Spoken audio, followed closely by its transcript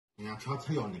And I'm trying to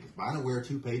tell y'all niggas, buy and wear a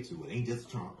toupee too. It ain't just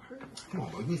a charm. Come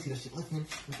on, bro. You ain't see that shit. Listen,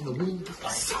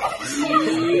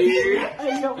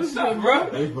 Hey, yo, what's up, bro?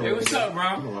 Hey, what's up,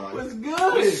 bro? What's good?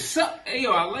 What's up? Hey,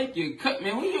 yo, I like your cut,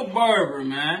 man. When your barber,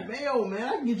 man? Man,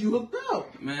 I can get you hooked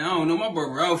up. Man, I don't know. My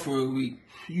barber out for a week.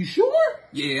 You sure?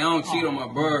 Yeah, I don't cheat on my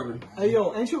barber. Hey,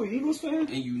 yo, ain't you an Eagles fan?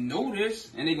 And you know this.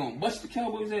 And they gonna bust the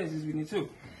Cowboys' ass this weekend, too.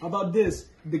 How about this?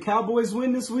 The Cowboys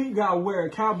win this week, you gotta wear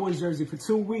a Cowboys jersey for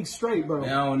 2 weeks straight, bro.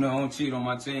 Man, I don't know. I don't cheat on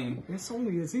my team. It's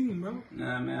only a team, bro.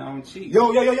 Nah, man, I don't cheat.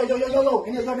 Yo. Any of y'all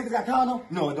niggas got condom?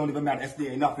 No, it don't even matter. SD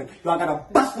ain't nothing. Yo, I got a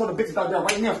bust for the bitches out there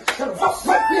right now. Got a bust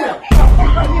right here.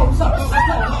 Right here, what's up?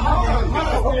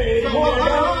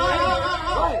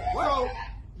 So,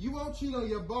 you won't cheat on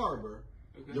your barber.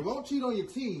 Okay. You won't cheat on your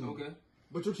team. Okay.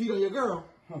 But you'll cheat on your girl.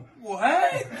 What?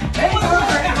 Hey,